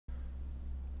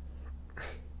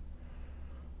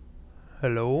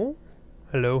Hello?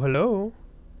 Hello, hello?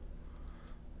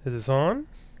 Is this on?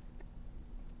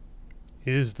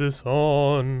 Is this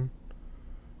on?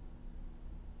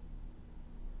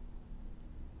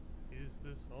 Is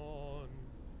this on?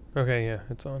 Okay, yeah,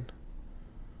 it's on.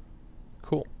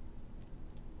 Cool.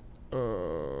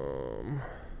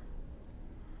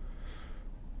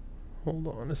 Hold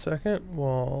on a second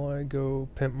while I go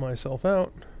pimp myself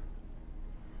out.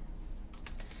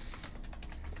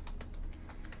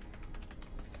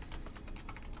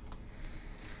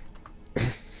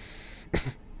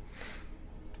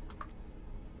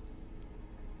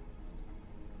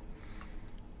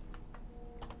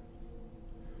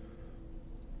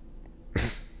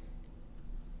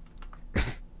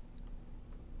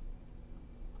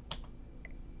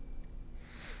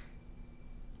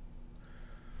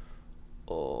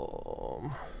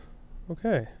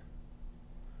 Okay.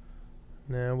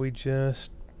 Now we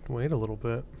just wait a little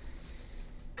bit.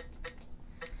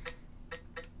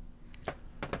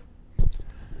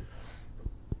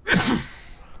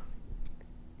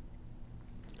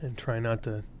 And try not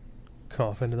to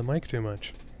cough into the mic too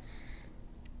much.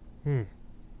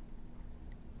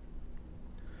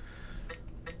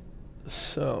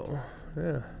 So,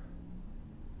 yeah.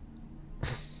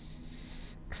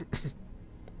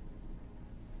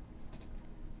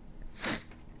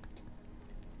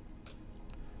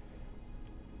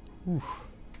 Oof.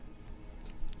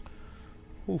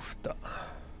 Oofta.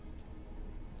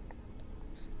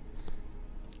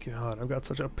 God, I've got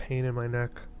such a pain in my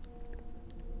neck.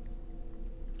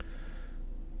 I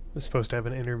was supposed to have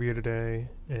an interview today,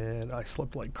 and I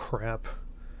slept like crap,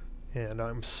 and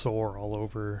I'm sore all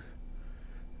over,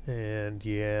 and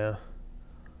yeah.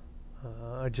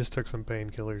 I just took some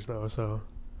painkillers though, so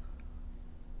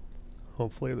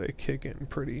hopefully they kick in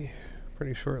pretty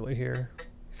shortly here.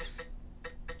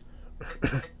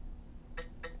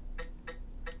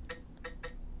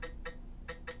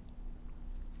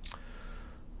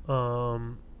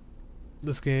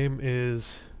 This game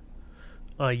is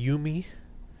Ayumi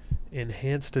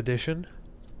Enhanced Edition,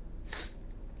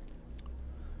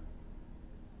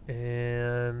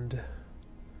 and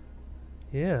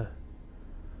yeah.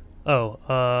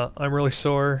 I'm really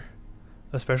sore,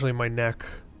 especially my neck.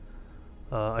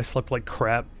 I slept like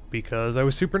crap because I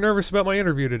was super nervous about my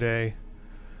interview today,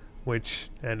 which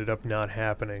ended up not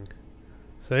happening.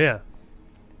 So yeah.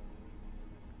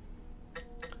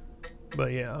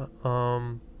 But yeah,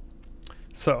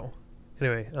 so,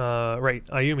 anyway, right,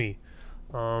 Ayumi.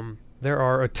 There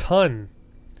are a ton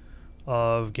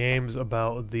of games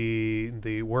about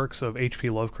the works of H.P.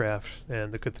 Lovecraft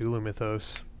and the Cthulhu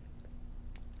mythos.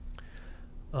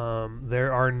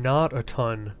 There are not a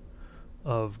ton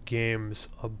of games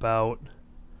about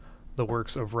the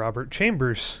works of Robert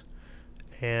Chambers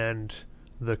and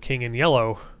the King in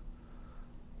Yellow.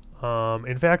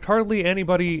 In fact, hardly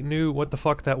anybody knew what the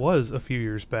fuck that was a few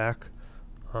years back.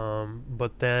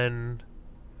 But then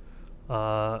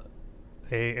a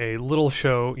little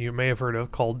show you may have heard of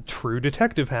called True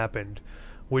Detective happened,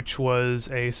 which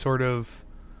was a sort of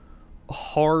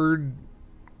hard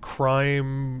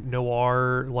crime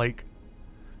noir, like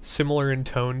similar in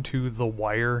tone to The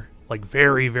Wire, like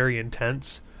very, very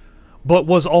intense, but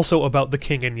was also about the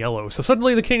King in Yellow. So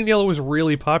suddenly the King in Yellow was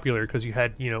really popular because you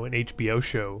had, you know, an HBO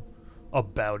show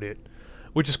about it,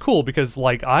 which is cool because,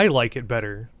 like, I like it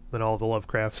better than all the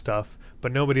Lovecraft stuff,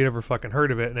 but nobody had ever fucking heard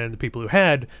of it, and then the people who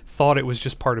had thought it was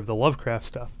just part of the Lovecraft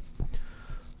stuff.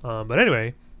 But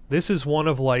anyway, this is one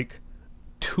of, like,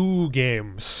 2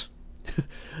 games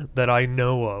that I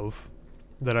know of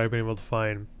that I've been able to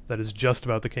find that is just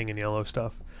about the King in Yellow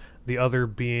stuff. The other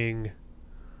being,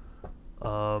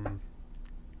 oh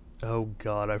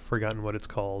god, I've forgotten what it's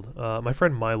called. My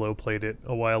friend Milo played it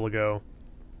a while ago.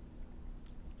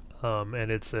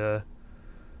 And it's a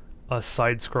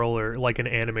side-scroller, like an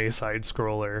anime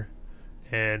side-scroller,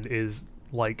 and is,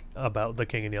 like, about the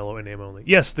King in Yellow in name only.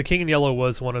 Yes, the King in Yellow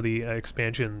was one of the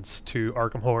expansions to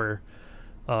Arkham Horror.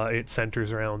 It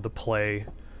centers around the play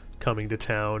coming to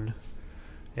town,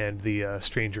 and the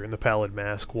stranger in the pallid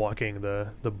mask walking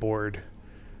the board,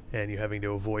 and you having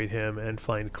to avoid him and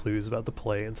find clues about the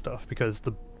play and stuff, because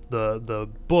the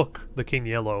book, The King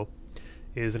in Yellow,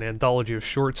 is an anthology of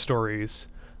short stories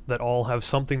that all have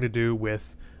something to do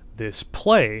with this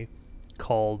play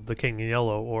called The King in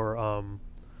Yellow, or,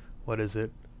 what is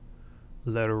it?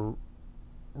 Le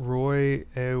Roi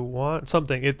et Roi?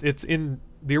 Something. It's in...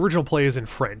 The original play is in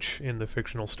French, in the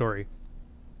fictional story.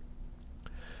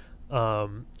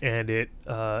 And it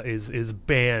is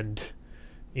banned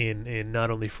in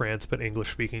not only France, but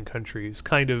English-speaking countries,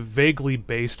 kind of vaguely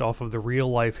based off of the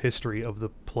real-life history of the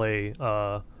play,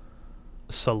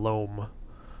 Salome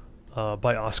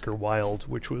by Oscar Wilde,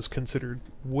 which was considered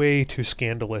way too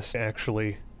scandalous to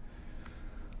actually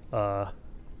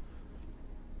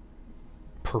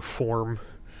perform,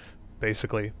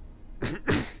 basically.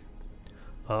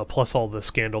 Plus all the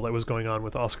scandal that was going on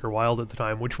with Oscar Wilde at the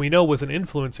time, which we know was an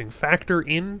influencing factor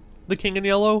in The King in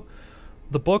Yellow,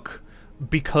 the book,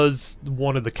 because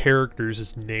one of the characters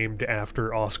is named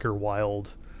after Oscar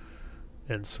Wilde,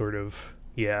 and sort of,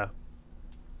 yeah,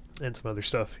 and some other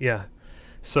stuff, yeah.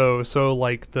 So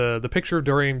like the picture of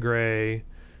Dorian Gray,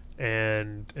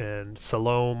 and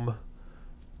Salome,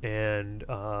 and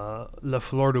La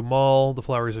Fleur du Mal, the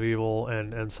Flowers of Evil,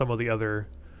 and some of the other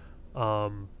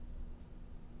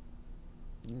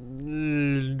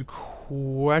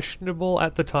questionable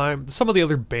at the time, some of the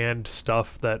other banned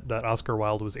stuff that Oscar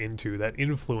Wilde was into that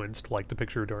influenced like the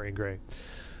picture of Dorian Gray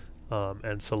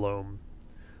and Salome,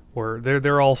 or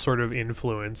they're all sort of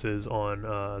influences on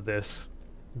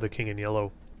The King in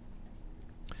Yellow,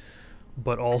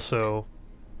 but also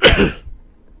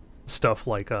stuff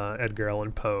like Edgar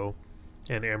Allan Poe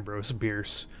and Ambrose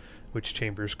Bierce, which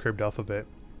Chambers cribbed off a bit.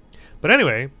 But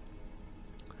anyway,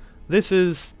 this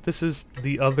is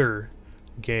the other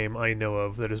game I know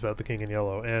of that is about The King in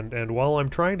Yellow, and while I'm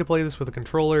trying to play this with a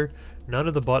controller, none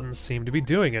of the buttons seem to be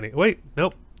doing any. Wait,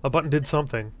 nope, a button did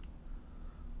something.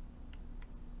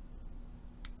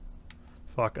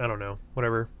 Fuck, I don't know.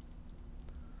 Whatever.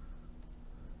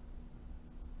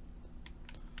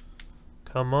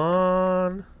 Come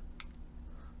on.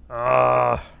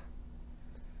 Ah.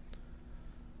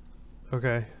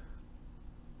 Okay.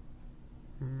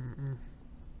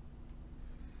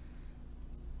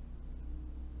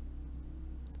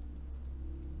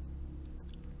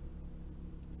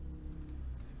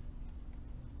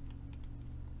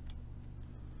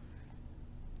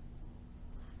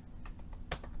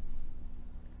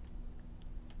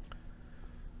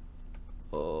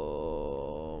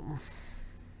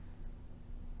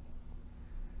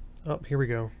 Oh, here we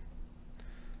go.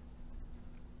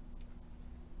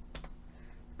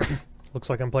 Looks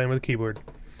like I'm playing with a keyboard.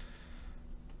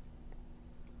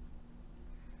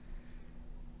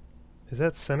 Is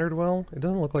that centered well? It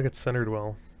doesn't look like it's centered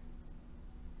well.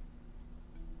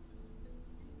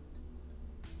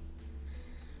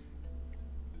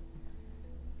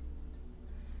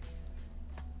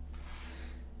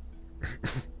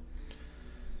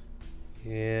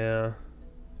 Yeah.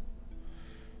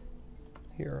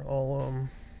 Here, I'll,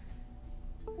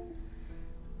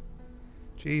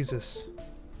 Jesus.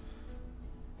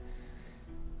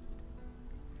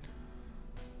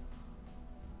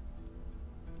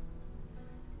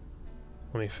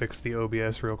 Let me fix the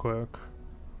OBS real quick.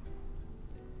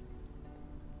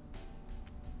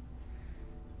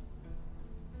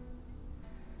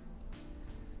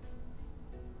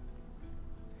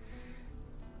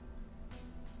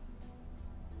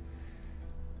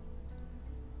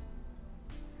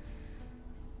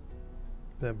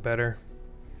 That better?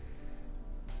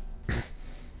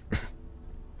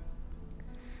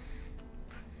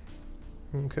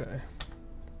 Okay.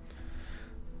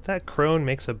 That crone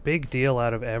makes a big deal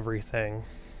out of everything. ...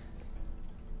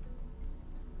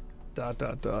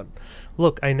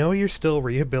 Look, I know you're still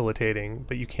rehabilitating,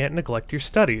 but you can't neglect your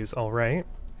studies, alright?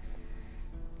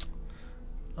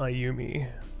 Ayumi,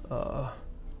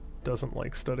 doesn't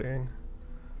like studying.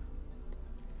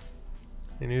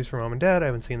 Any news from Mom and Dad? I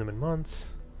haven't seen them in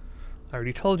months. I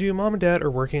already told you, Mom and Dad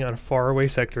are working on a faraway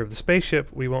sector of the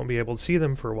spaceship. We won't be able to see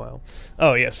them for a while.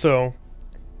 Oh, yeah, so...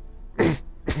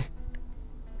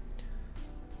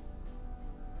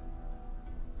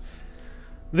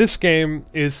 This game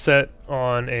is set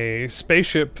on a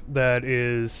spaceship that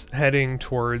is heading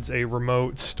towards a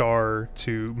remote star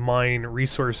to mine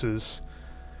resources.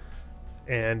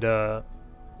 And,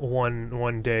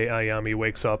 one day Ayumi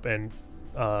wakes up and,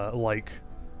 like...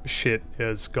 shit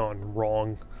has gone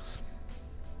wrong.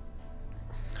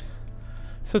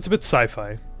 So it's a bit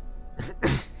sci-fi.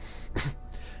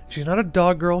 She's not a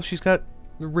dog girl, she's got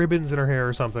ribbons in her hair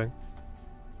or something.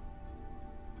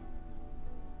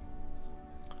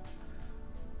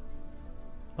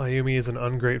 Ayumi is an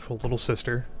ungrateful little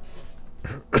sister.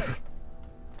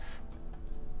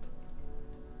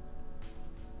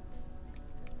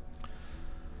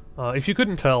 If you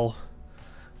couldn't tell,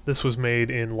 this was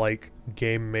made in, like,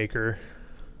 Game Maker.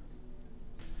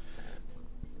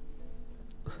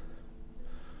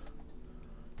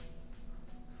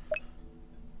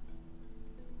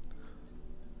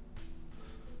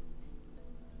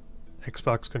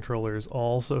 Xbox controllers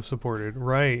also supported.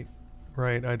 Right.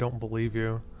 Right, I don't believe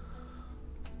you.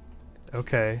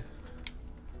 Okay.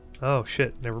 Oh,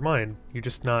 shit, never mind. You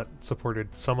just not supported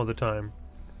some of the time.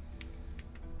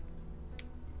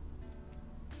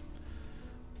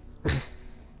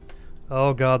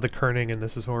 Oh god, the kerning in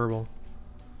this is horrible.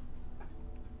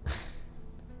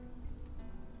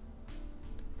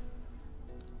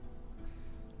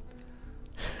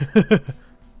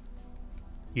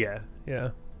 Yeah,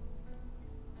 yeah.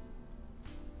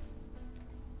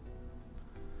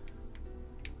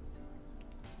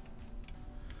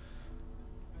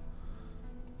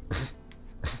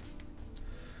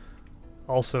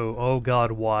 Also, oh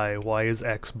god, why? Why is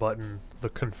X button the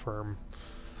confirm?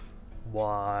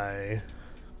 Why?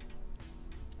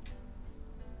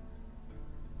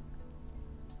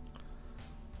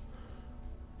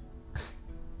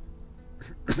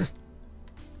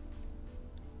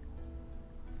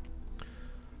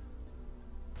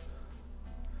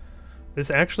 This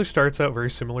actually starts out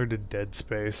very similar to Dead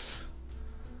Space.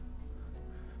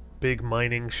 Big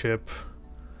mining ship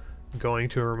going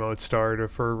to a remote star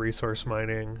for resource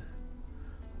mining.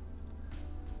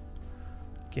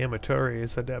 Gamatori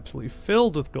is absolutely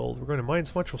filled with gold. We're going to mine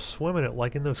so much we'll swim in it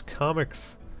like in those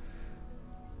comics.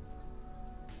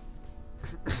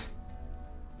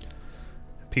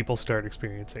 People start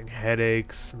experiencing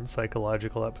headaches and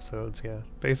psychological episodes, yeah.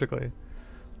 Basically.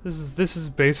 This is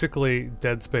basically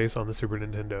Dead Space on the Super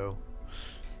Nintendo.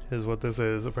 Is what this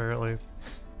is, apparently.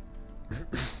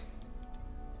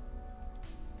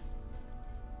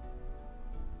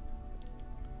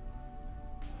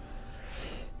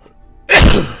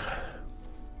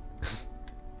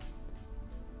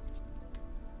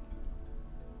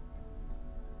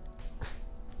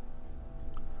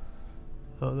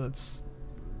 Oh, that's...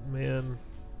 man...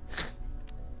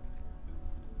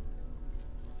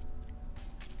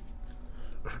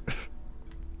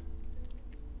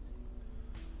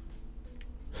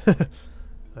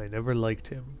 I never liked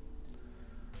him.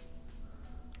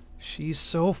 She's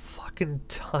so fucking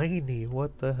tiny,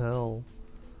 what the hell?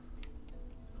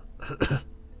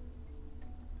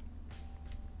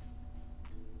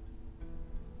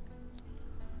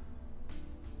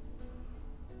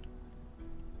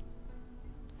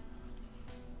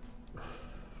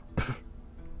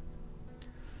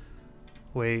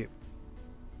 Wait.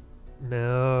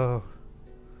 No.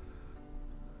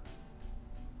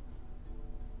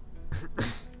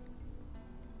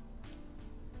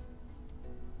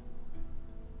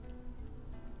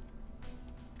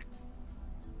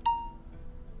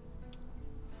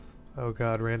 Oh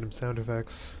god, random sound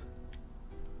effects.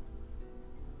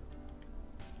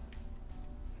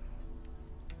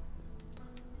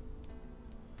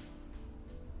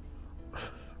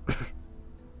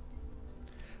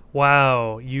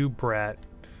 Wow, you brat.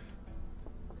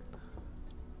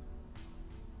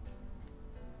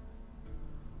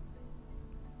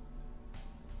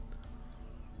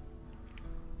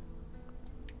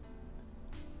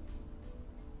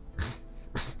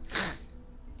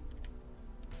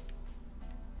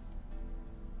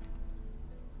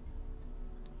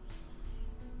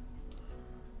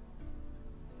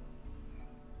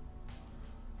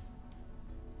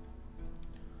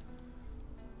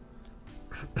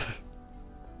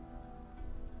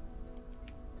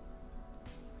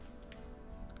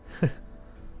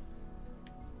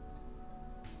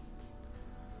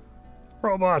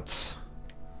 Robots.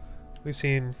 We've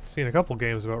seen a couple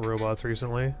games about robots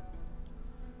recently.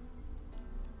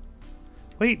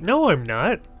 Wait, no I'm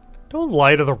not. Don't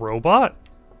lie to the robot.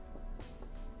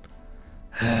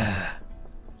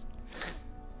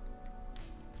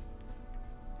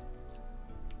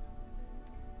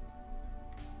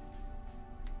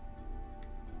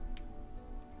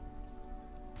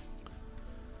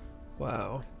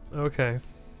 Wow. Okay.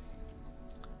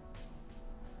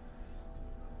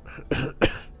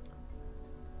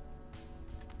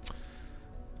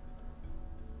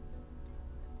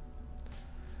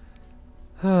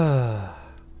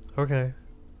 Okay.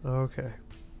 Okay.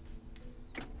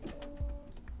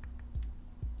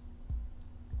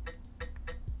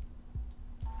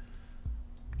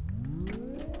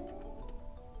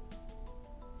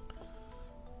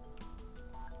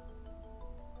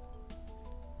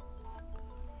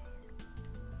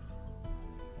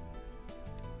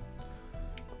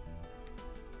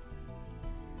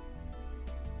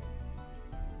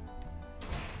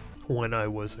 When I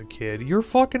was a kid. You're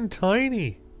fucking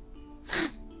tiny.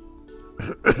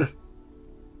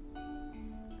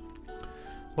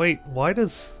 Wait, why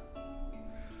does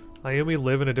Ayumi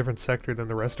live in a different sector than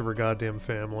the rest of her goddamn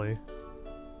family?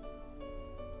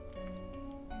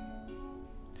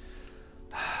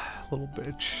 Little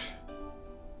bitch.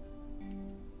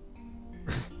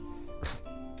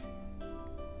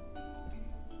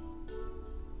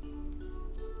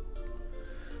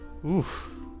 Oof.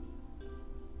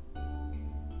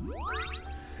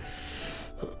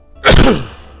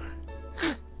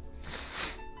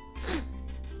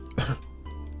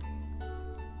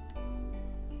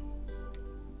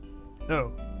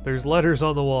 There's letters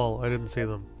on the wall. I didn't see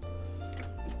them.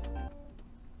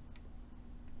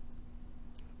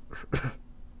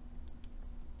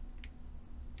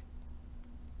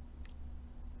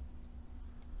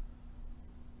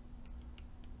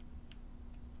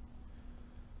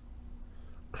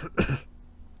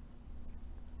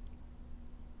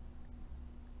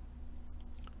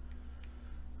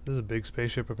 This is a big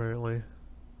spaceship, apparently.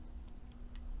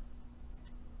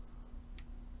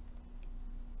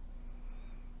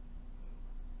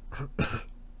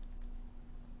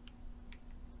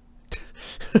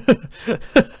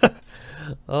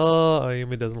 Oh,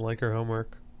 Ayumi doesn't like her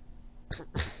homework.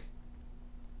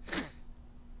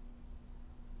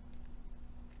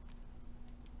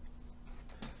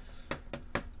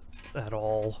 At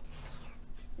all.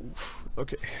 Oof.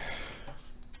 Okay.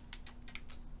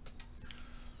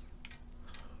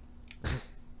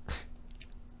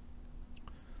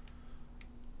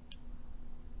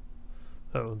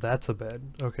 Oh, that's a bed.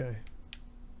 Okay.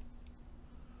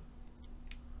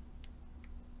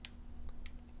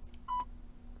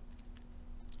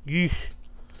 Yeesh.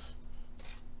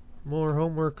 More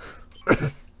homework.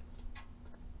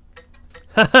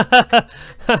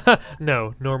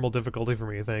 No, normal difficulty for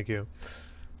me, thank you.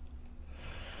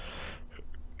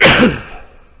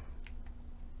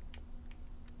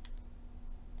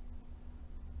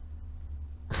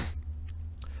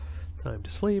 Time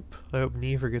to sleep. I hope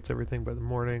Nee forgets everything by the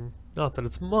morning. Not that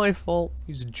it's my fault.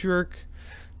 He's a jerk.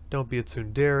 Don't be a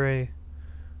tsundere.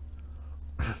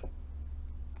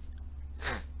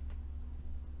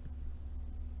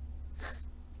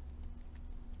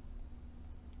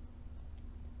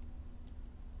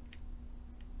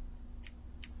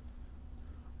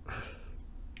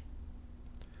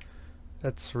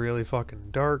 That's really fucking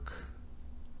dark.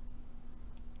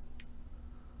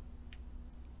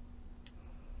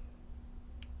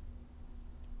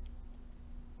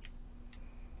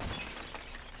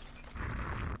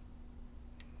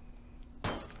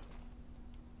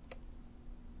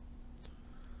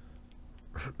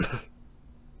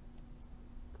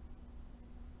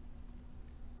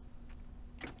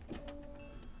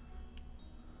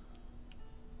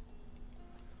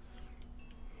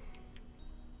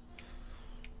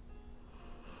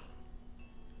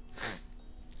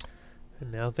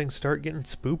 And now things start getting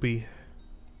spoopy.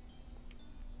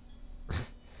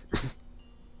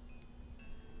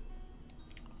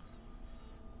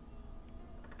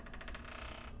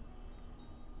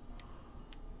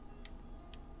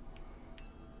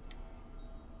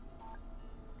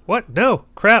 What? No!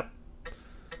 Crap!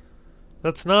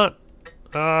 That's not...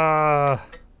 what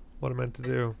I meant to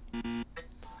do.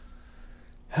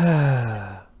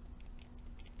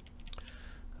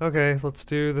 Okay, let's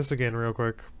do this again real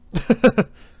quick.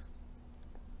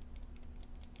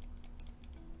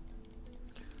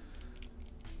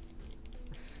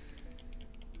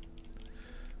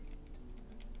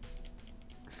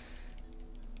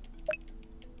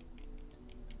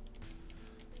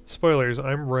 Spoilers,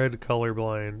 I'm red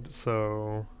colorblind,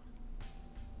 so...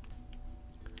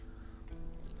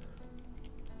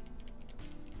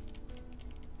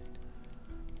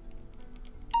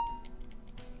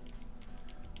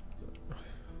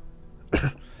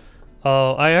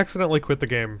 Oh, I accidentally quit the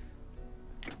game.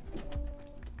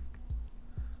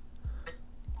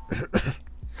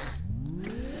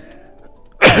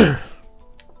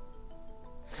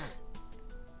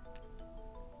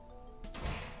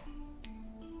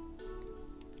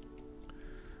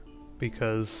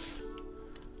 Because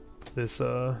this,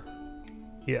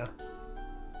 yeah.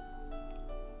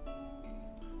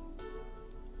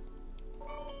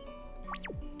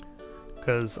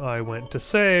 Because I went to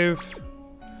save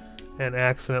and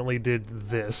accidentally did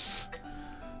this.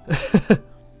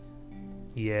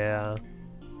 Yeah.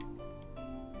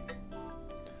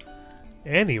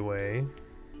 Anyway.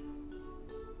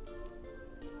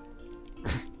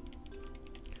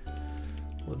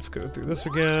 Let's go through this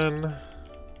again.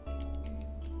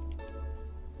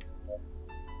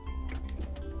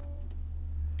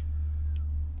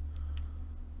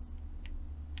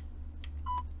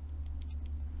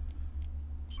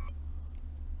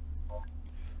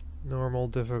 Normal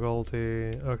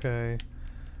difficulty, okay.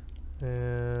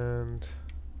 And...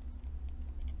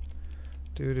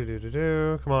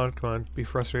 do. Come on. Be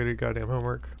frustrated, goddamn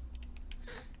homework.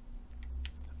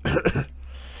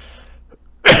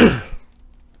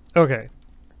 Okay.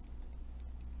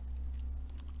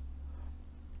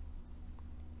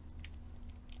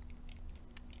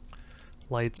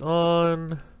 Lights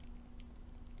on.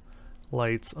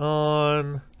 Lights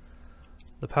on.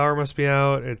 The power must be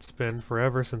out. It's been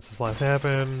forever since this last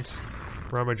happened.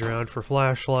 Rummage around for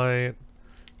flashlight.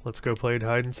 Let's go play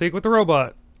hide and seek with the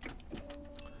robot.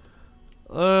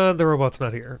 The robot's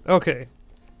not here. Okay.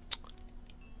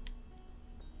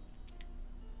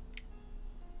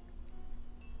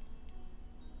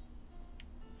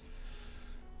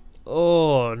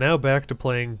 Oh, now back to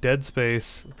playing Dead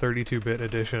Space 32-bit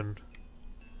edition.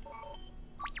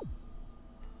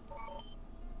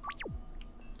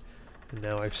 And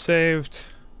now I've saved.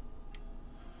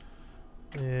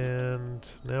 And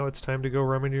now it's time to go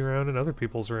rummaging around in other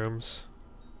people's rooms.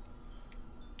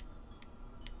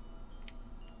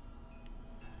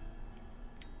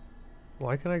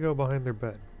 Why can't I go behind their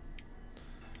bed?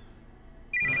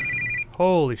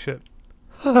 Holy shit.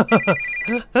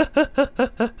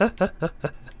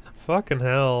 Fucking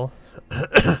hell.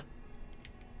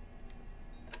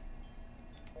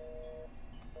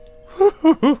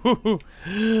 Oh,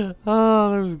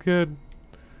 that was good.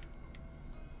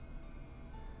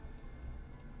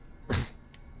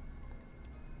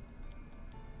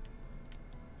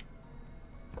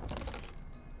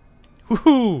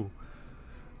 Woohoo!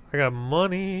 I got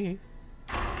money.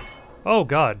 Oh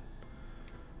god.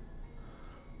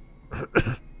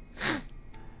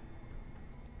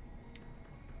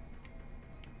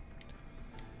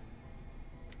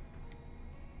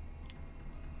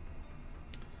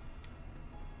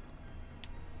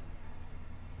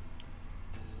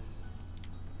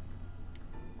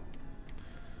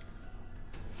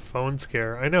 Phone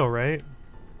scare. I know, right?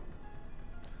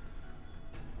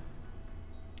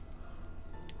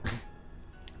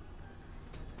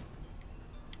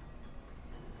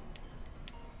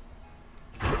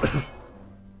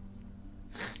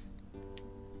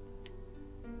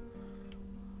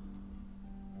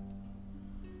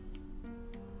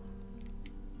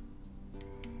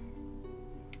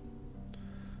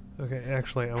 Okay,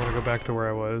 actually, I want to go back to where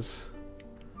I was.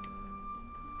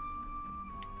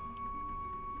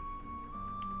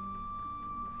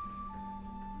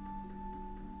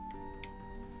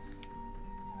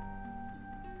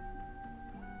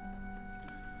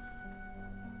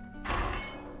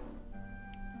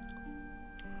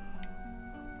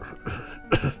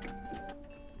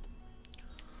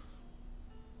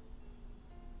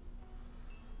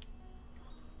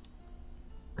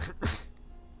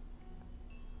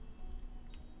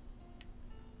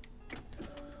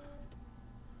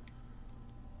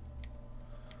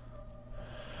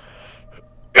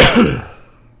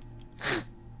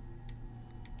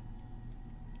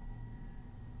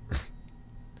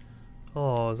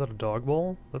 Oh, is that a dog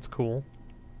bowl? That's cool.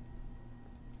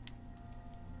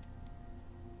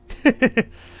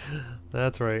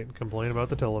 That's right. Complain about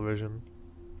the television.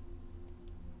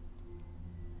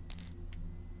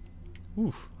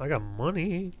 Oof, I got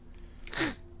money.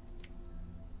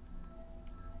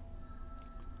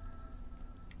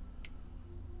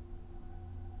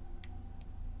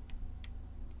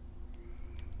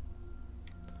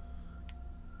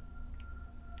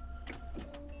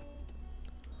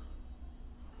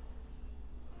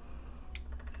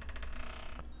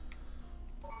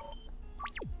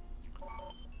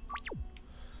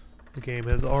 The game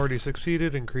has already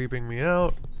succeeded in creeping me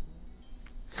out.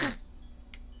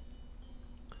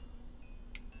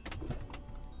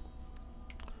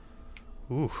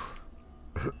 Oof.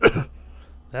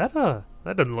 That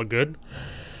doesn't look good.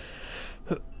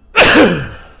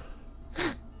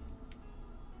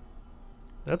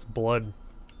 That's blood.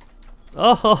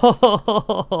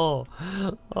 Oh,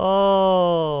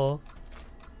 oh,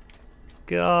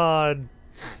 God.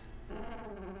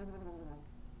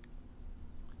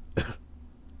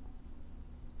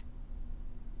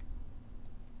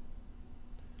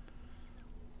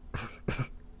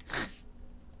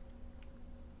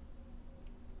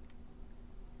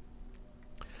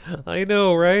 I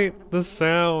know, right? The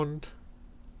sound.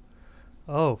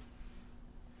 Oh,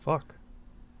 fuck.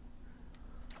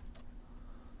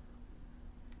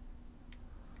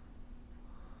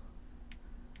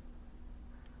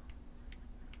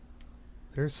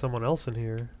 There's someone else in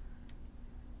here.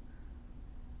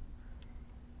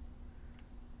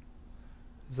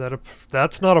 Is that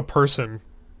that's not a person.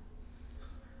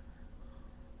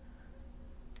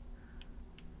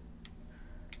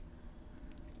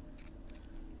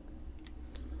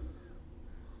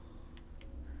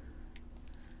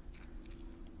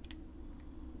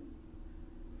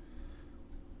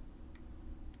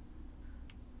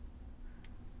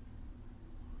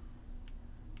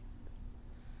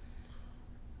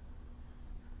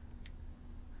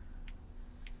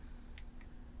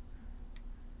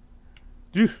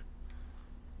 Eesh.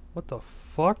 What the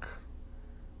fuck?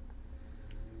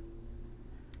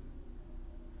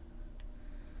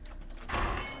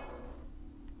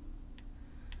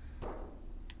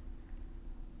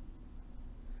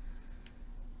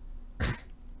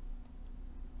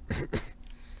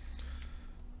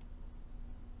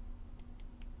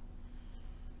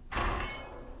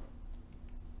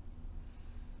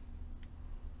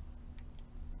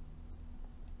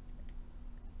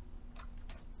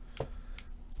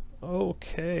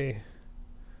 Okay.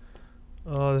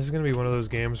 This is gonna be one of those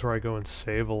games where I go and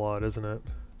save a lot, isn't it?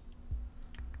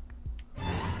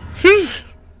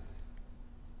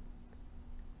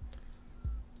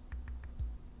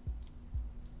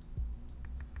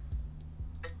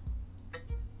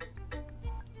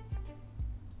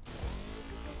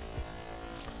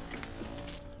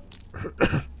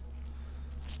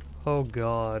 Oh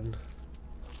god.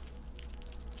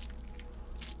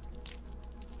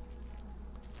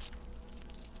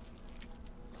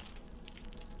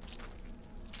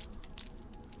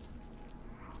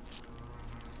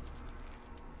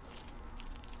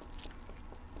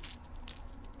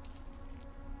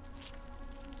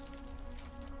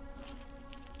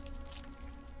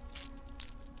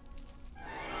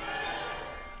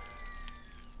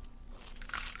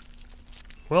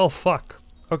 Well, fuck.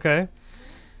 Okay.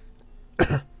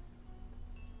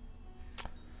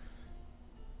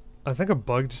 I think a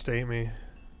bug just ate me.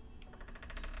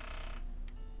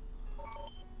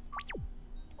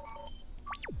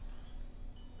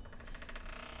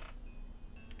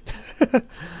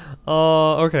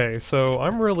 Okay, so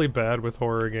I'm really bad with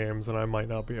horror games and I might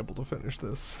not be able to finish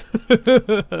this.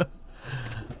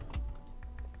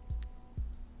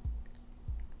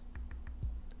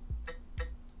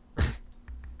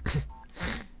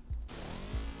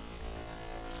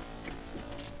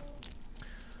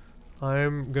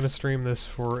 I'm gonna stream this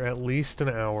for at least an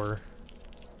hour.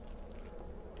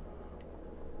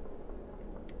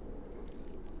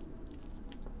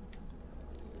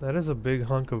 That is a big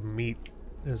hunk of meat,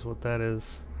 is what that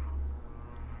is.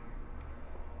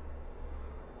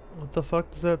 What the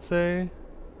fuck does that say?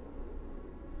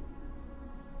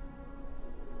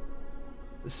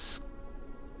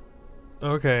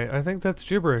 Okay, I think that's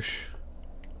gibberish.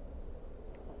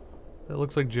 That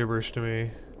looks like gibberish to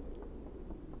me.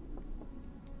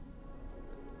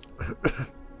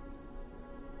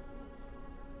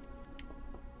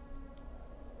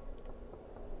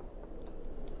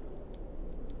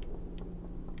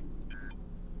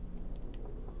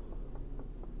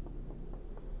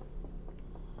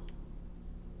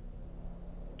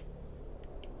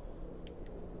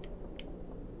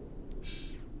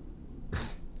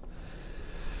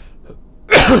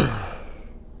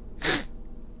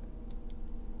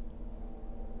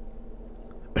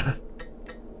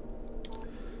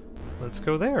 Let's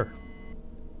go there.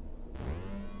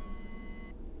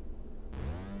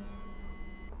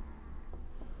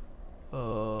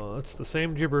 It's the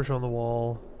same gibberish on the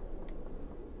wall.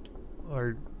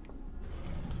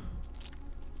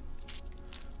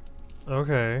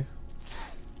 Okay.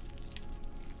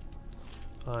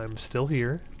 I'm still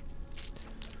here.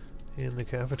 In the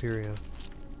cafeteria.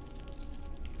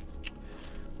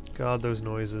 God, those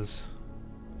noises.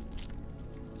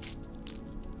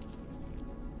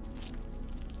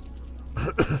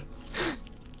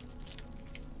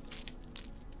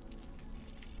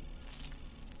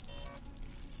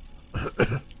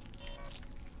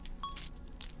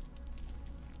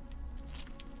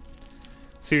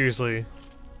 Seriously.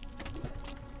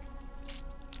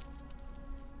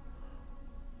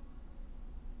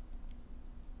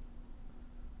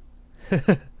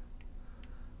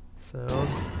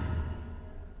 Sounds...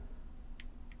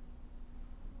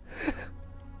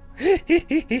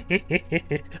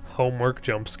 Homework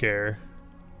jump scare.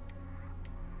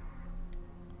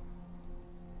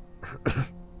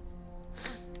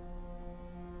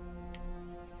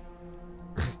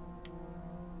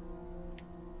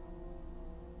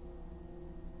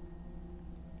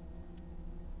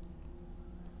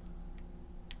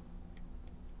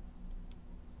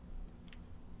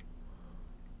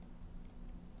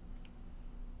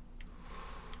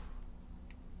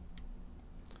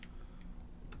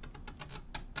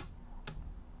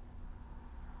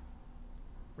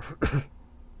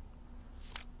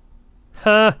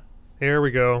 Ha! Here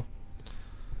we go.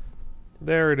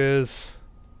 There it is.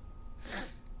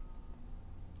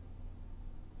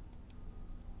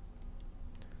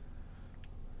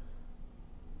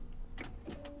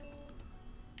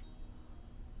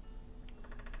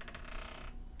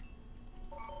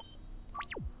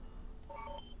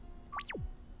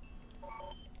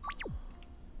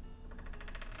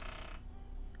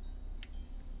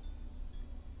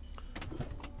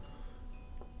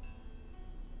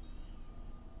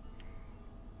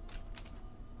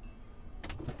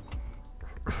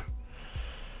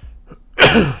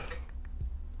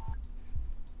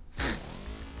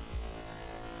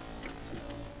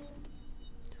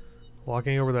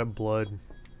 Walking over that blood.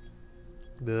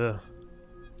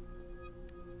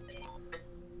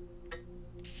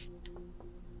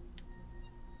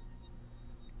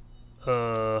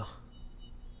 Ugh.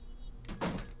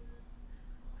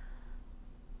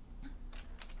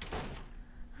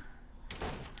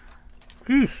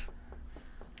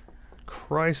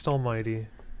 Christ almighty.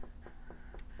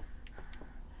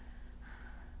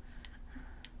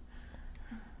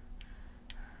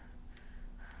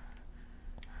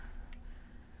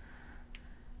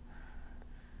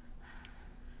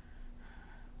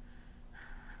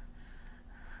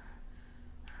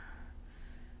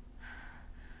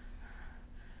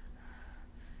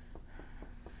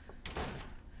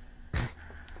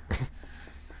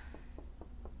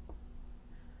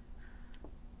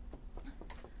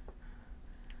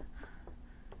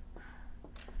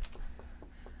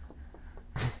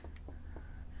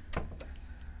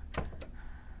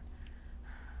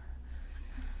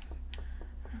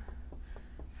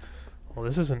 Well,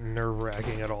 this isn't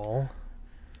nerve-wracking at all.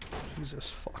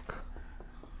 Jesus fuck.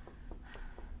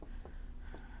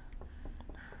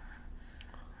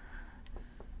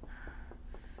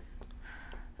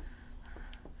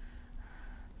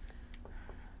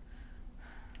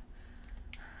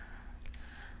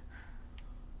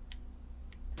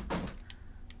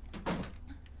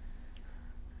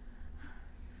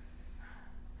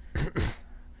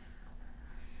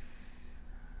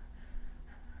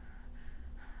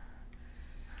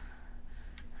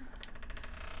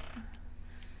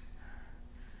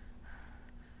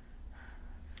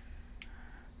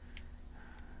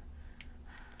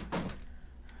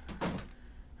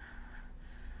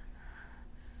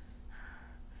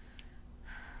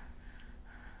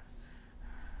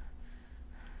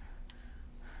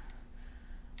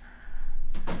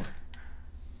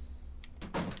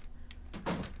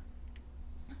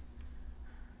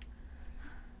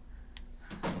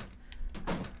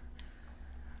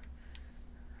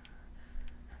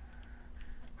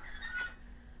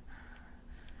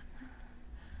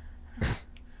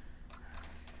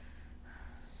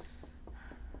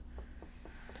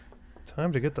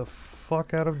 Time to get the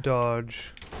fuck out of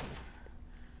Dodge.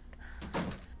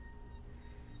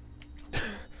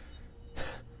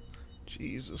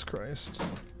 Jesus Christ.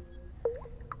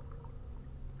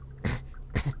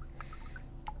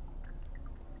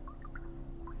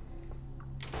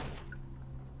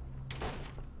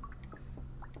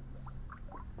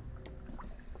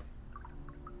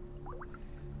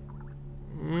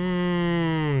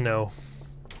 No.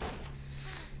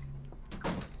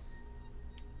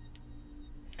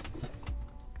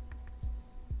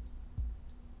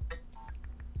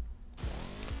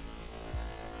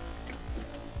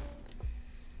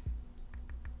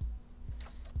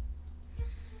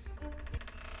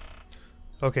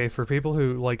 Okay, for people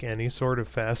who like any sort of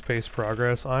fast-paced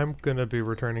progress, I'm gonna be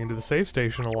returning to the save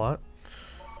station a lot.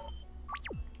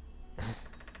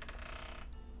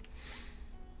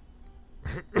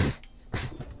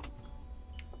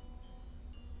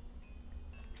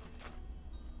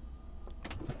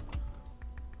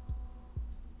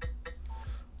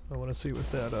 I want to see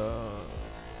what that,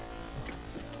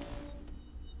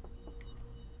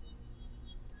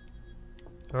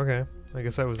 Okay, I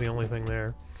guess that was the only thing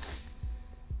there.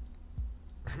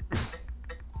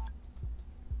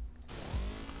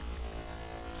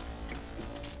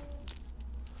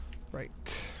 Right.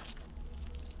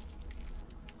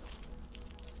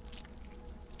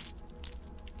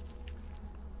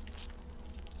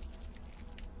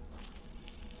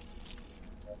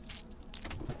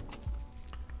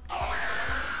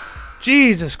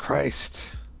 Jesus Christ.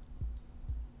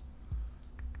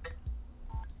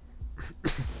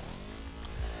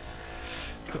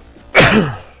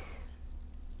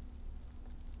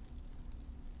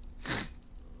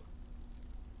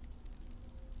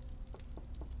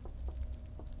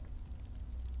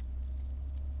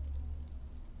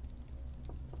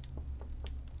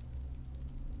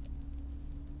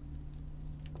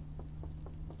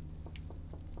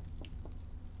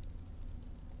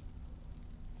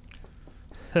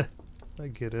 I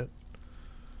get it.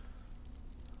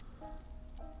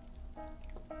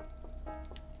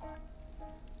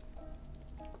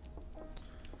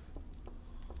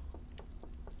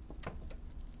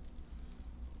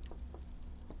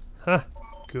 Huh,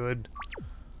 good.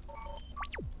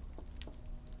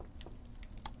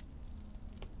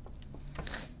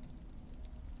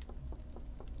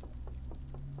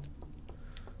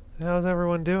 So how's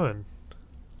everyone doing?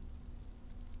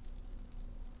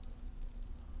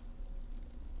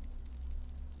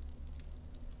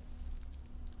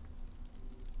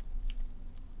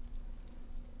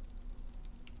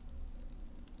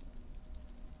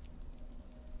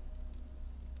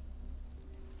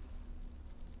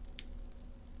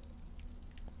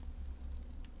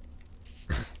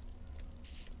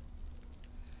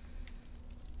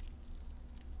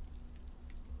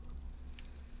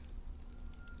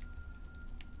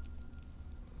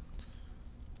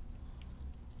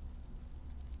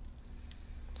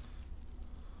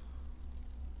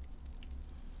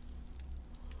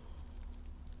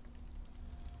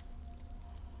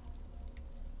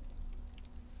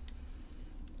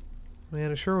 Man,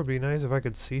 it sure would be nice if I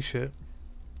could see shit.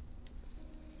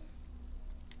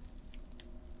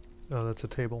 Oh, that's a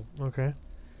table. Okay.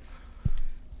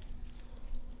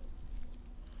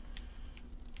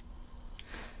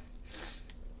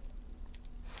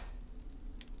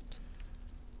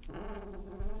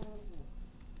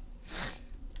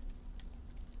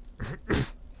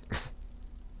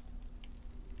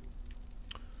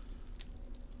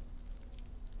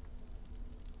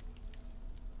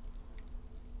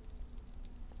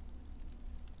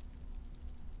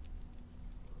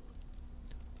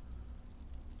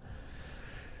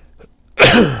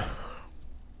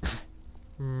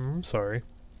 I'm sorry.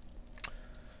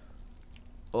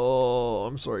 Oh,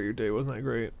 I'm sorry your day wasn't that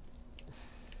great.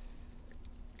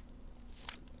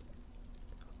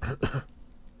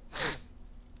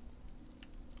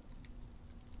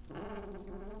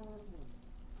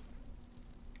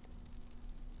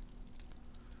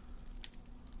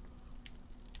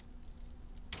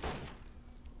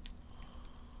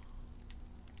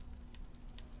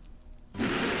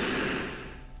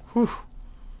 Whew.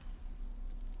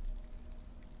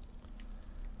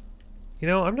 You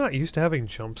know, I'm not used to having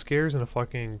jump scares in a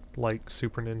fucking, like,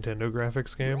 Super Nintendo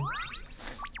graphics game.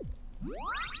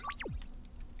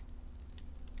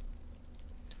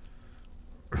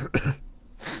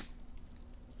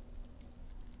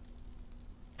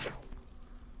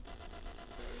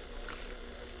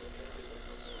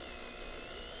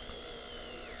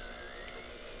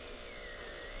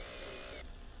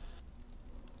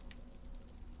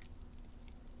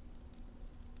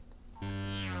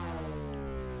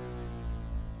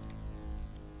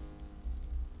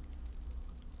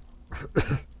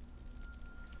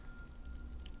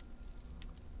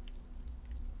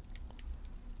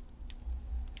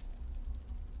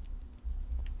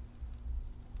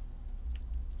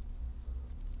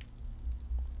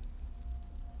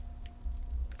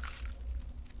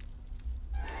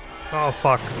 Oh,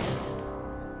 fuck.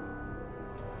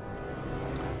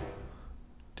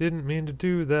 Didn't mean to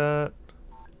do that.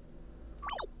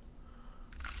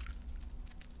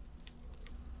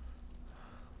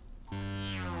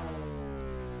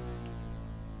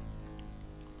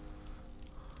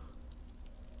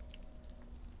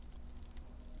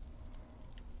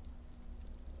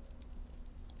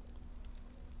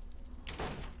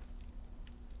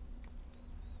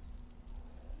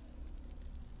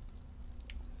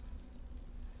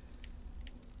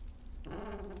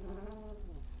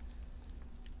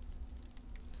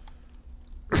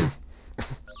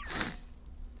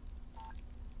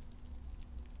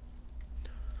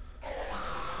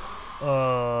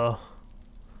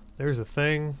 There's a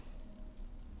thing.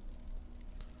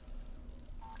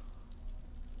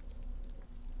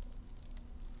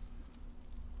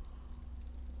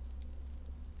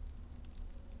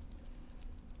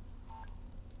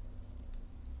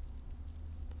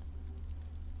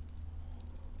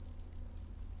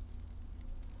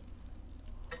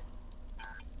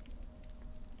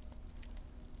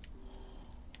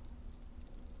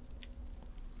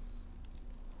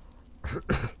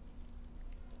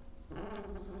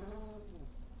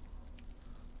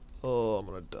 Oh, I'm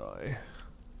gonna die.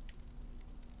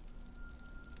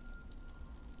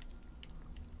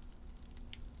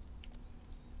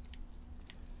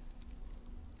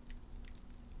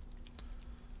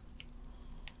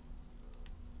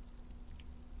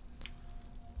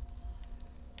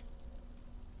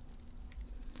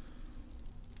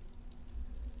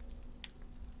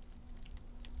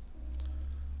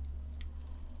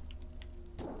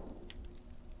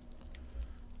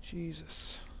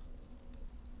 Jesus.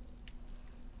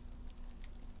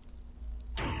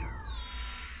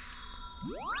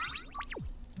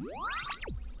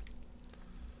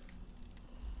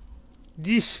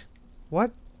 Yeesh.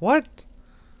 What? What?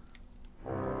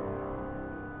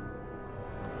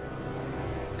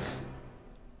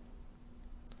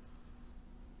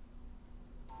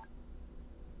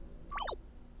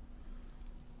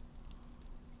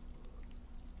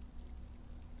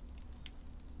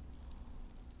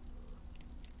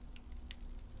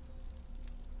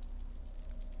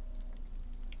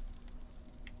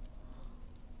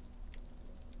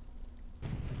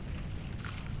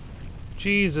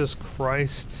 Jesus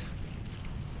Christ.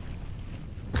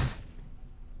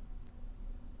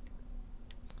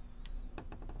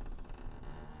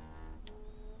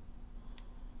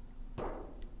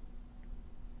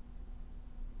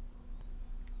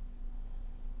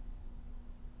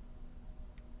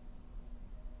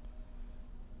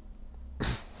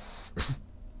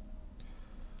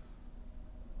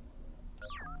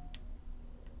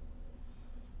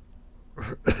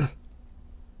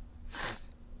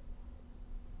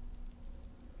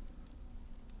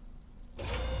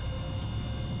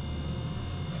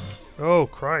 Oh,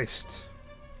 Christ.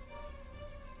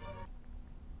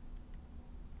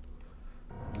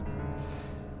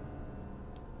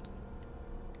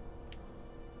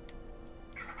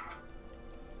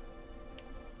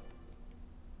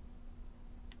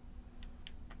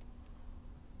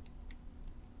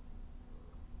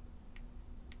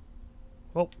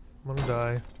 Oh, I'm gonna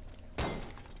die.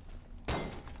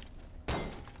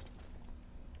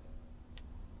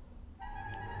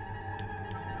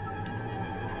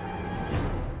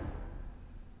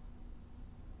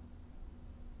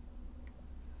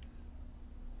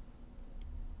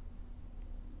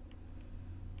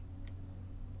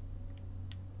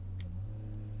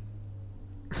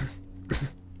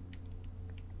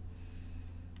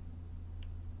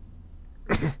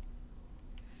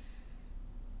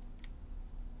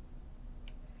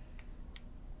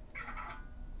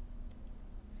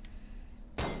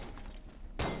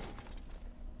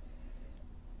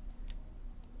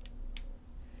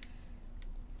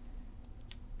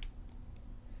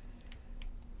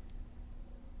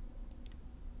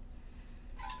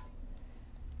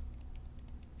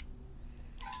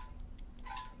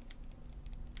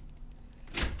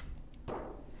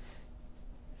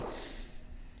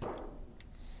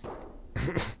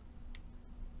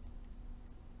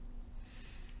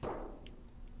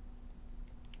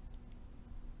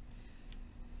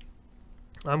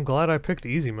 I'm glad I picked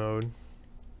easy mode.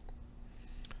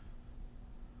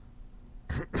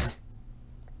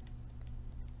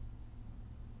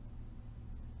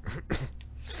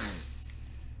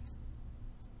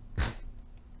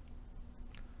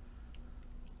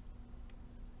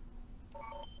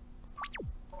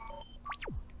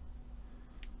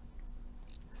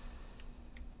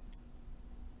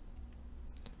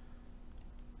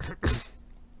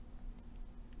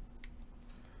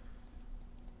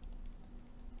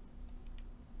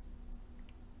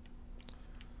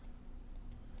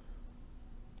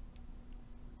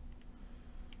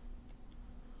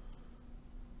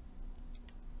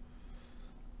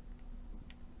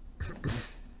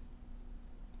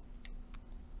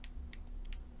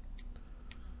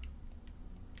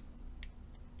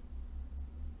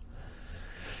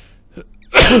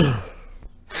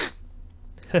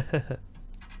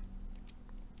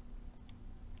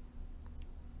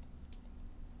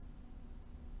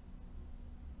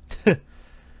 They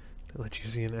let you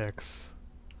see an X.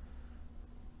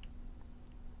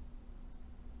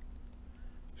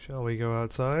 Shall we go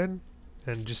outside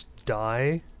and just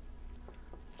die?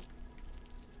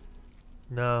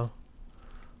 No,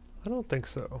 I don't think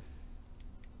so.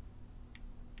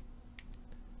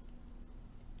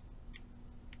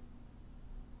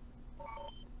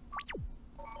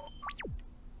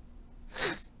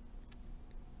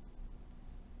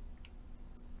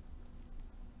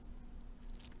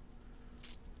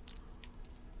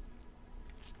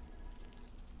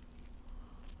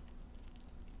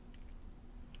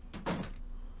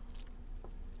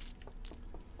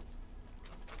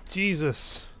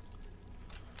 Jesus.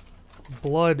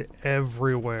 Blood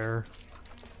everywhere.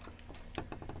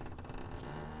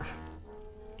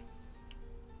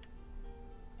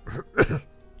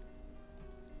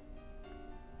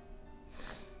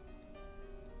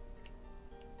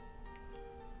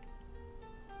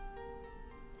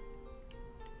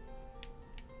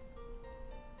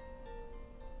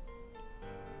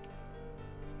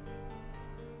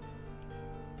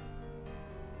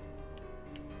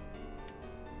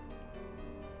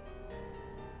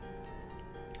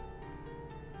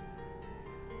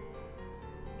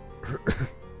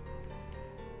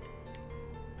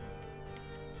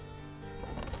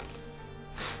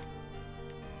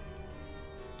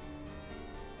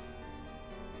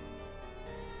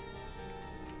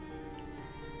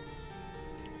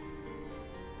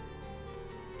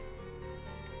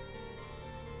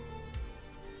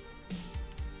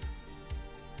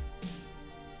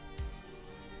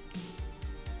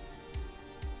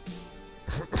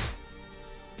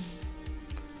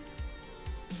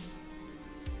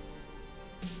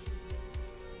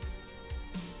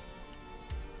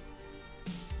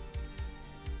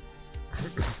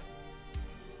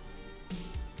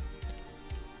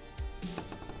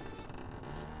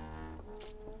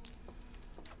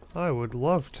 I would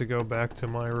love to go back to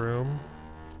my room.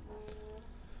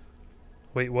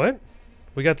 Wait, what?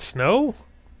 We got snow?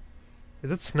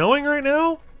 Is it snowing right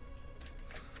now?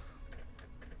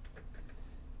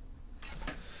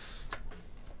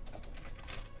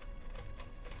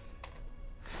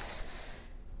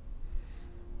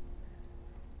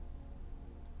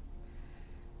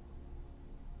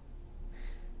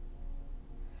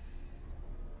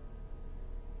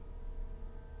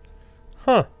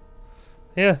 Huh.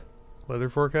 Yeah. Weather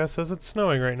forecast says it's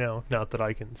snowing right now. Not that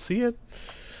I can see it,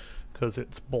 because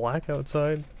it's black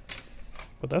outside.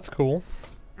 But that's cool.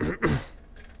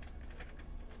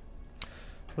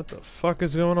 What the fuck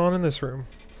is going on in this room?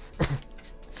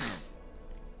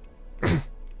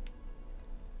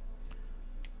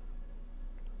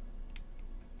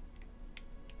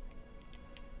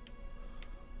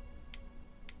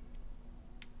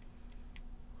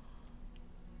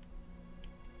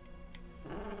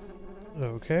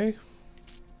 Okay.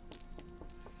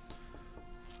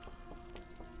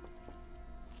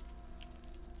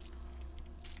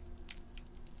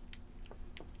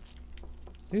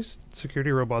 These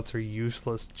security robots are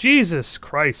useless. Jesus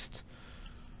Christ!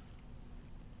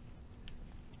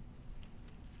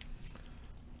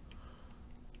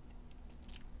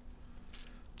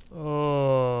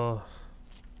 Oh.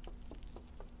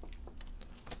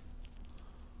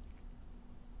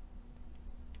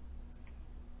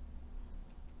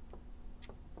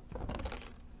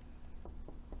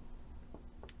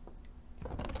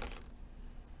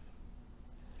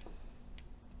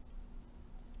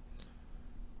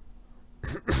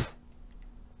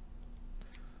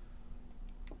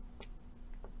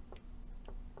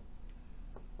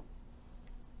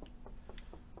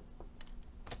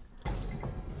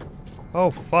 Oh,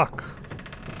 fuck.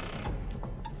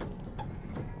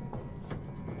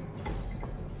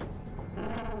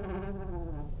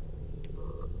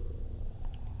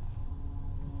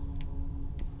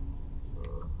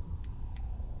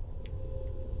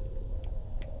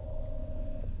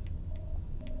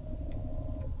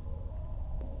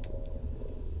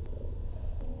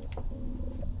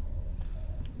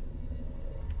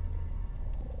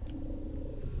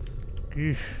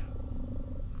 Eesh.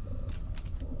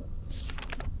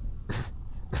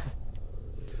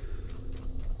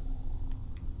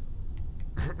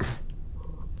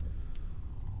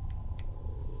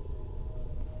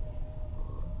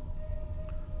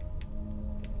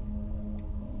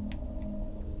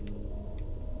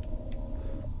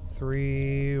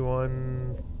 Three,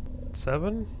 1,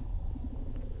 7?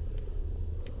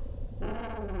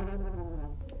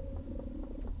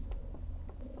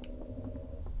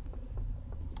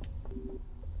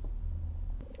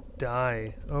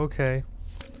 Die. Okay.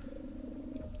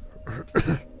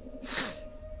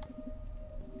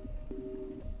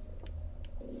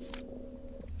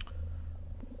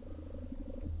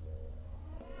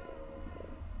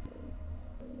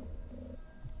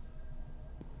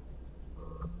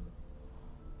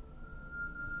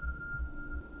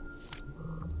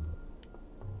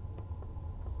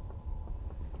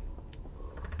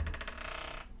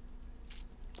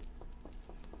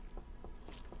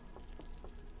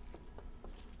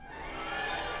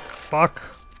 Fuck.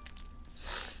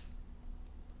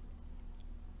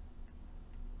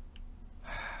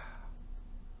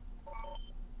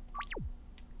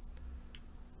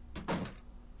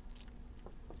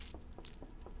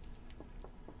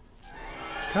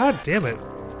 God damn it.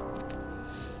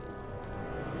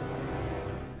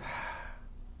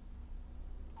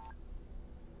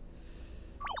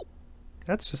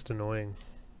 That's just annoying.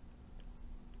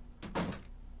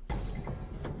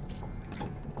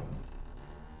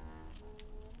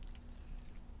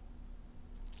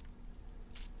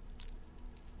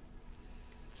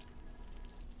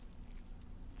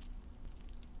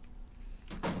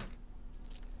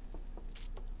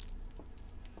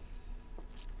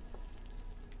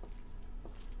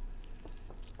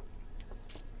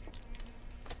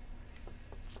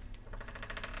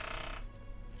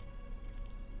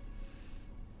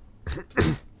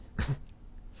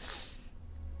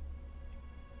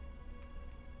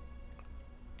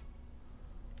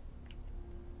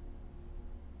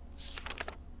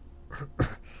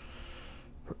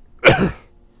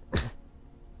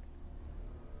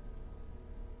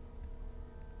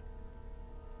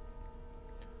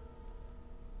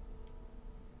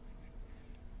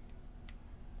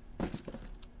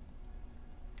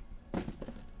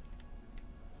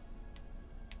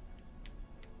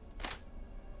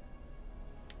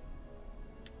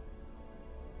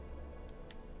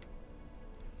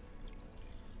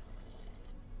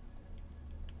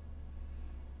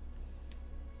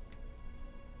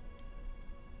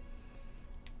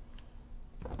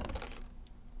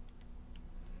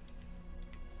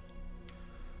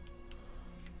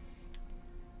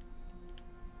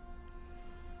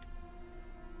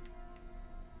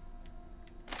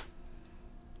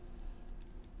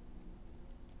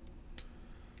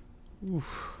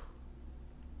 Oof.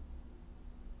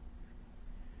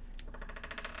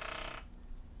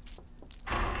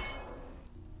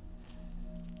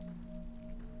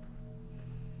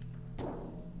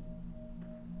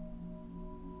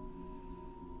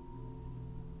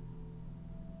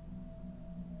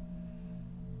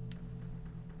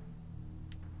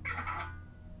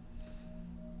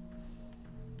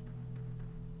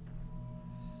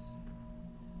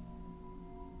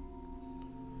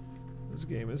 This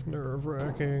game is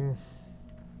nerve-wracking.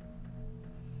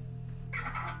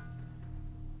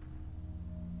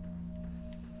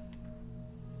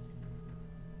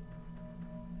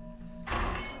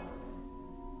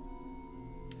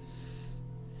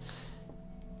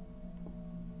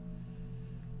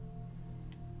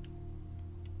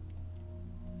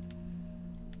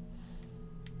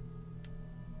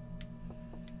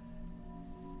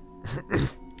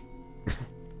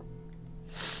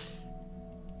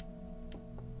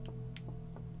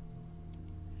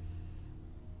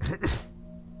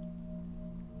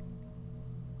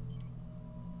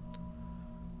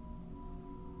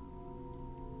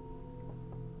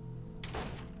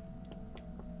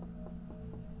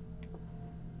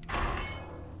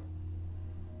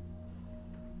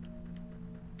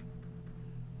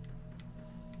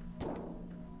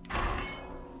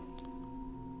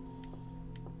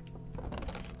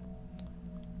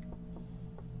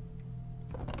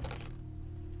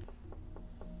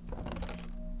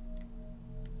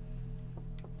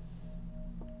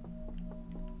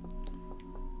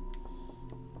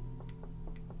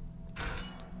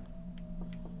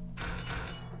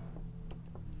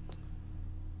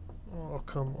 Oh,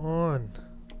 come on.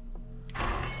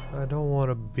 I don't want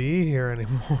to be here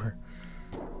anymore.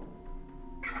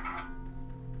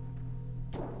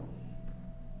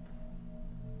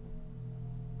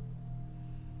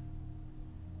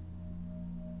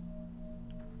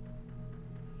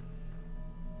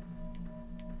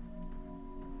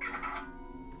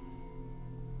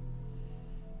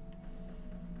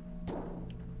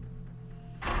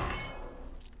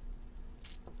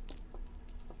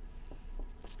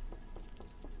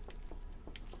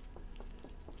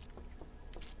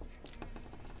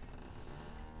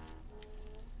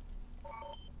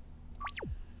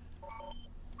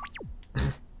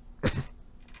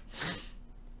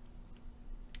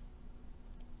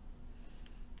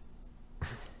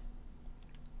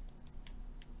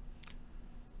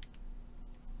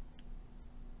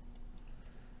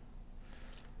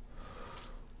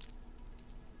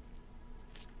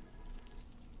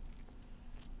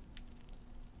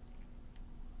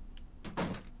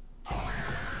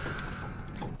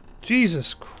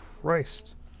 Jesus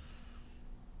Christ.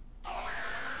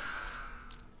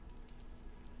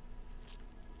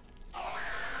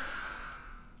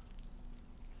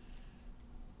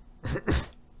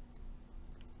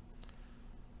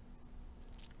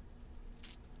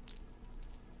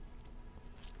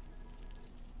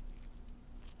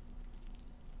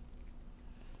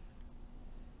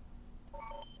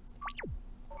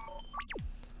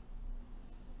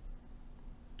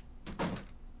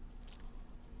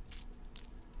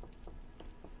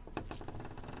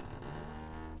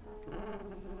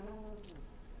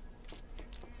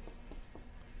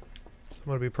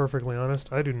 I'm gonna be perfectly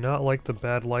honest, I do not like the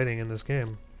bad lighting in this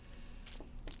game.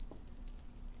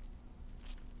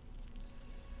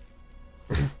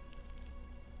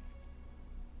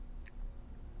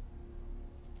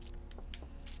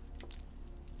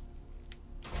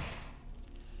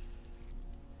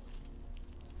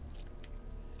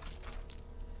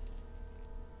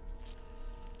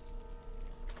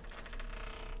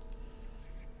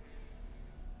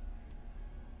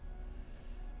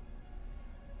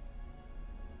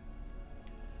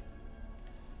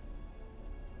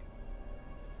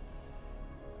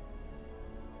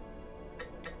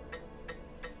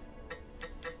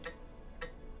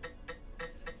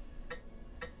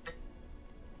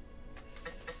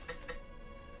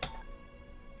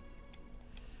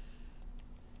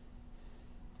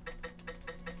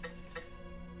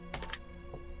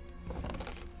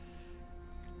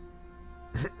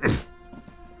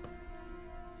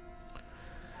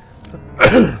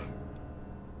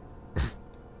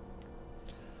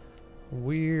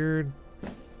 Weird.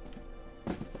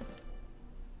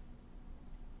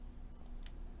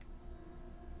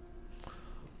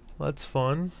 That's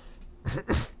fun.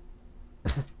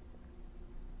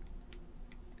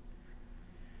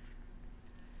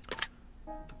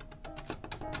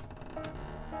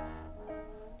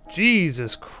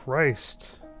 Jesus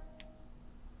Christ.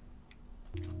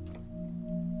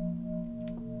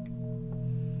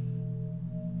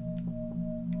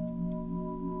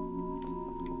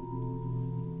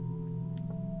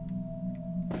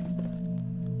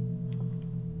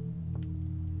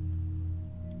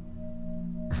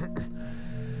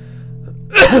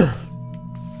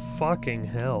 Fucking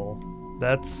hell.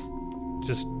 That's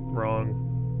just wrong.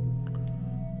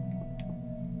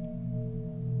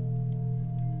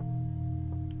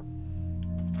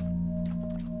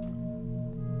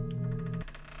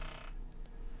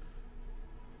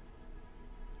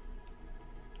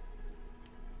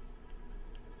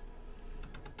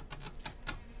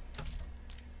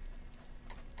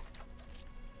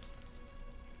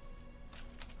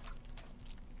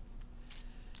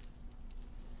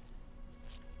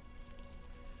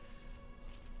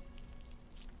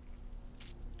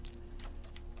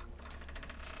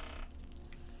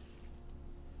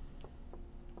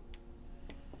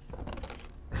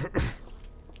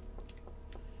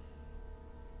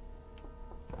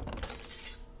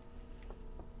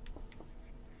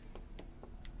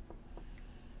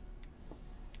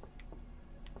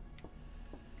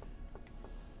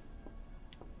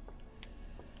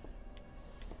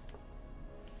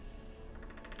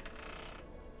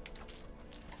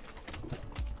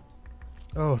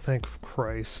 Oh, thank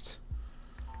Christ.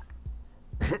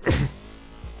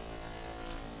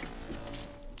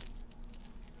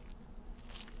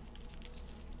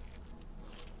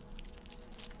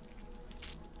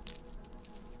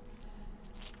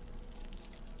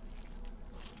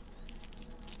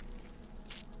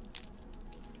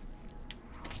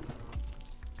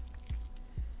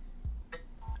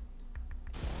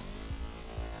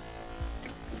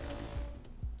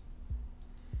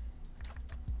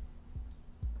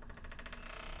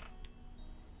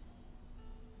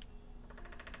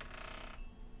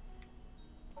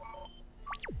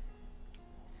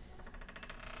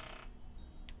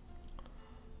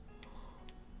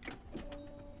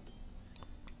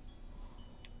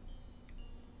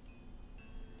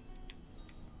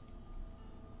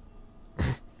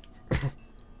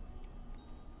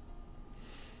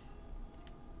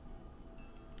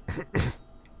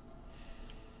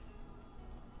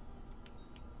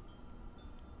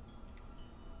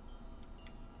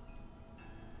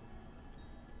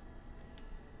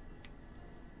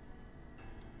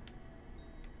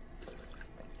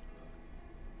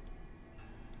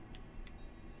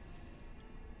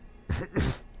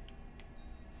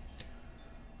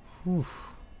 Oof.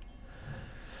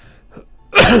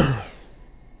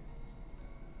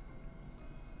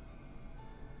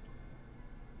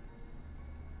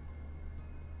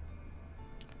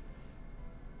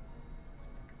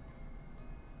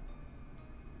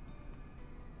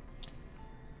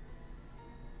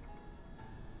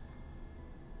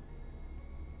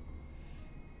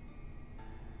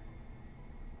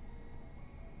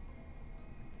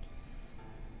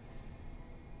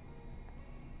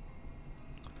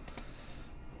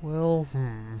 Well,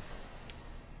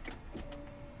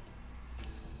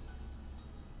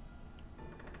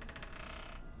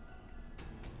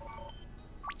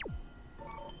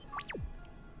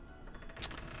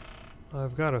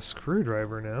 I've got a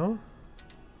screwdriver now.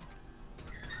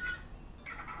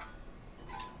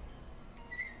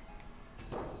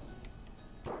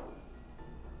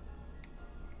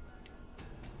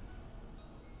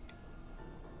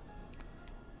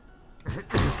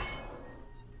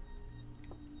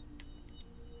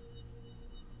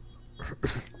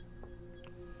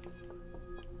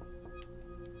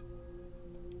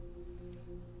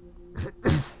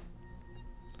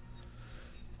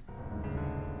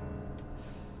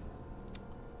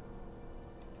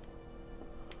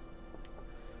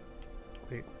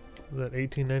 Wait, was that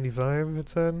 1895 it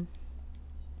said?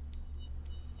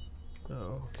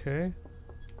 Oh, okay.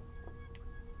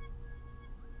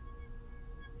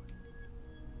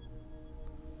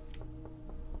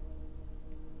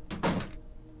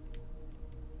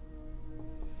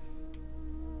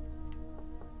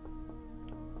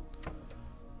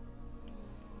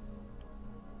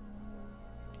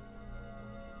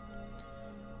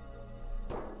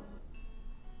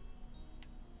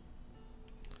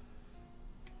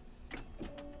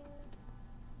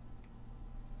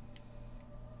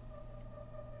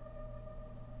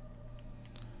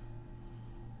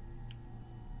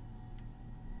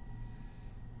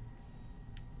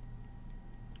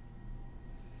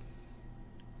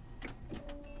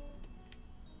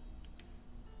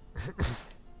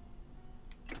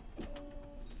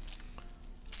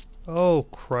 Oh,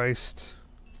 Christ.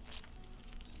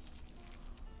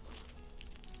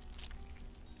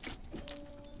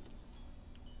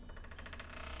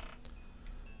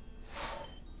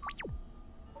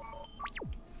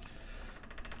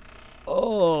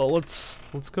 Oh, let's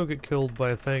go get killed by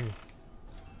a thing.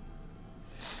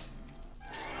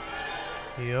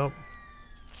 Yep.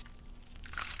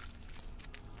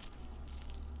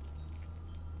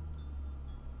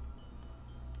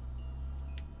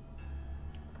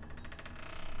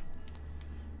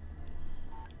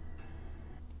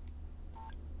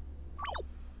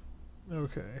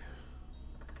 Okay.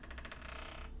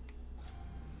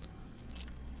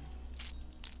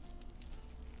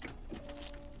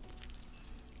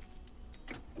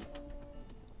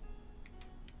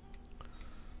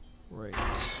 Right.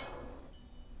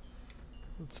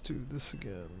 Let's do this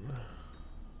again.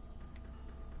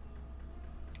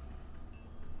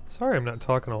 Sorry I'm not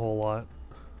talking a whole lot.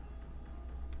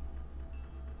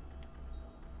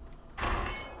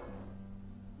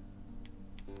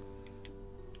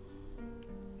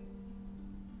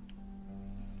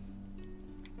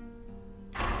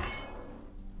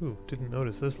 Ooh, didn't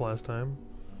notice this last time.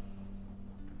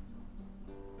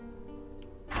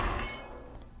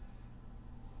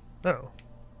 Oh,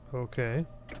 okay.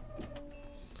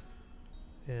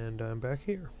 And I'm back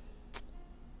here.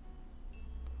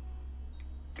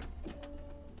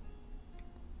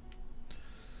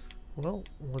 Well,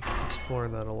 let's explore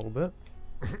that a little bit.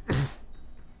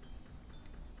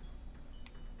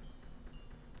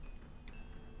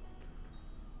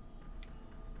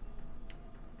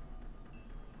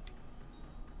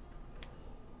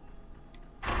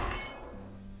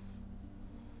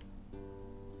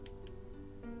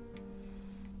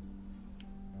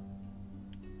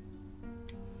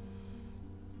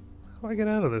 How do I get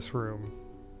out of this room?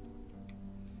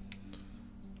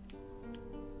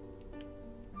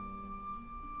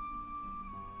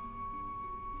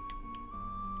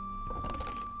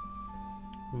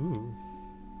 Ooh.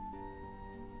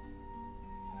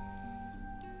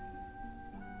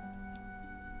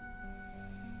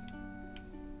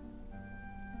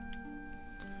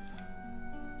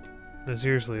 No,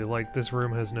 seriously, like, this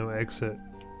room has no exit.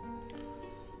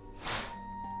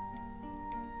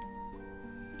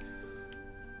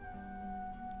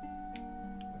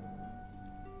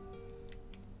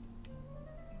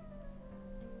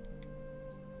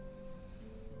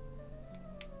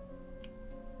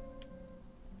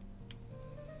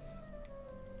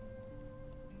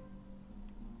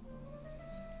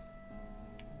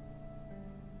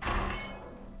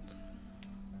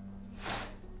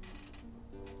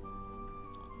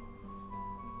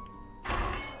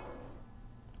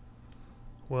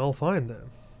 Well, fine then.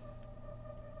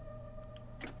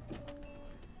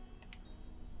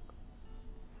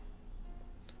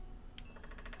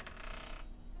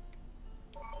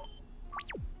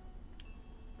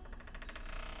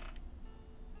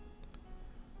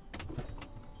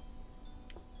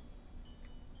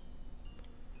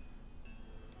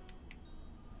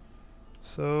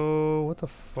 So, what the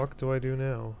fuck do I do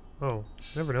now? Oh,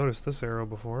 never noticed this arrow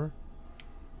before.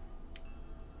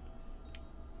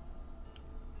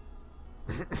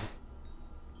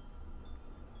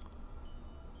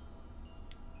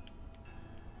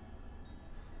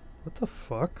 What the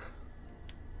fuck?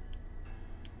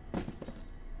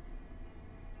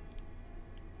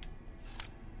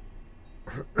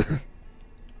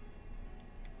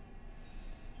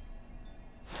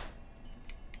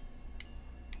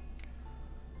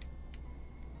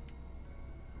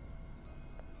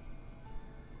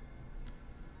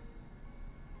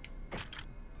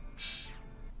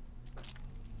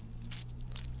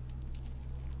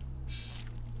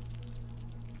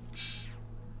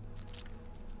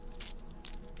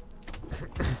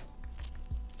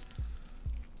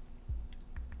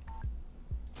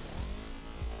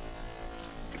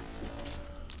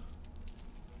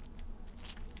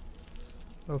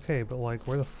 Okay, but like,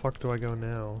 where the fuck do I go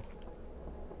now?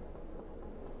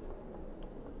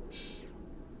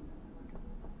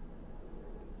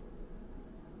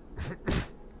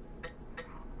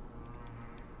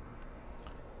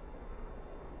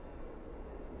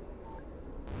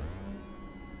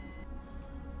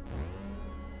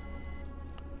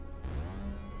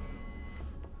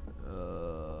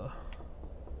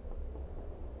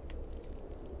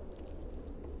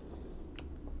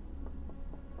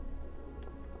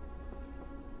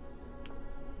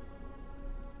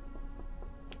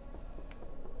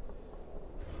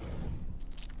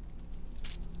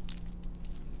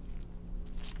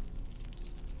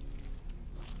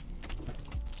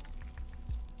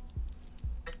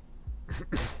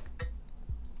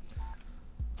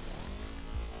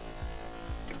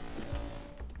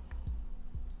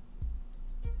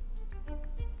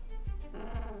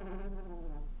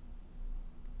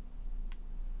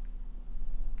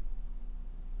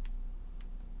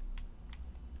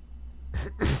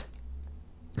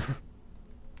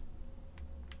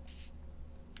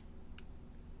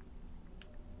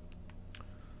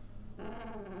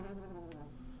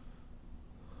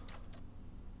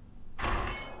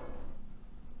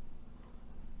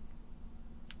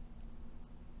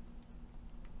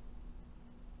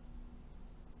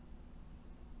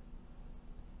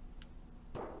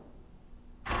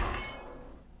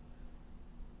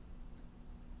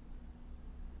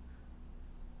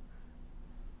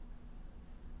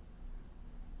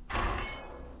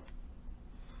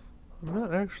 I'm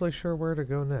not actually sure where to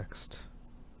go next.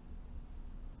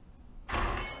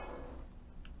 I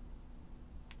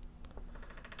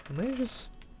may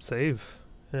just save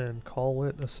and call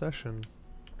it a session.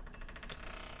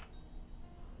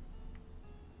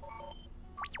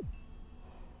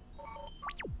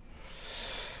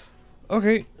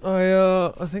 Okay,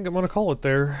 I think I'm gonna call it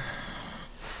there.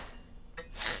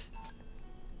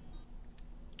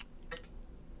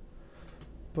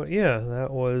 But yeah,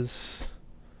 that was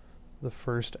the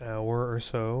first hour or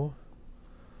so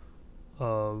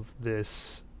of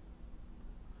this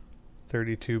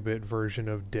 32-bit version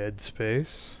of Dead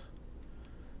Space.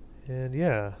 And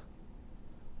yeah,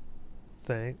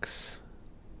 thanks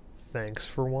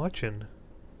for watching.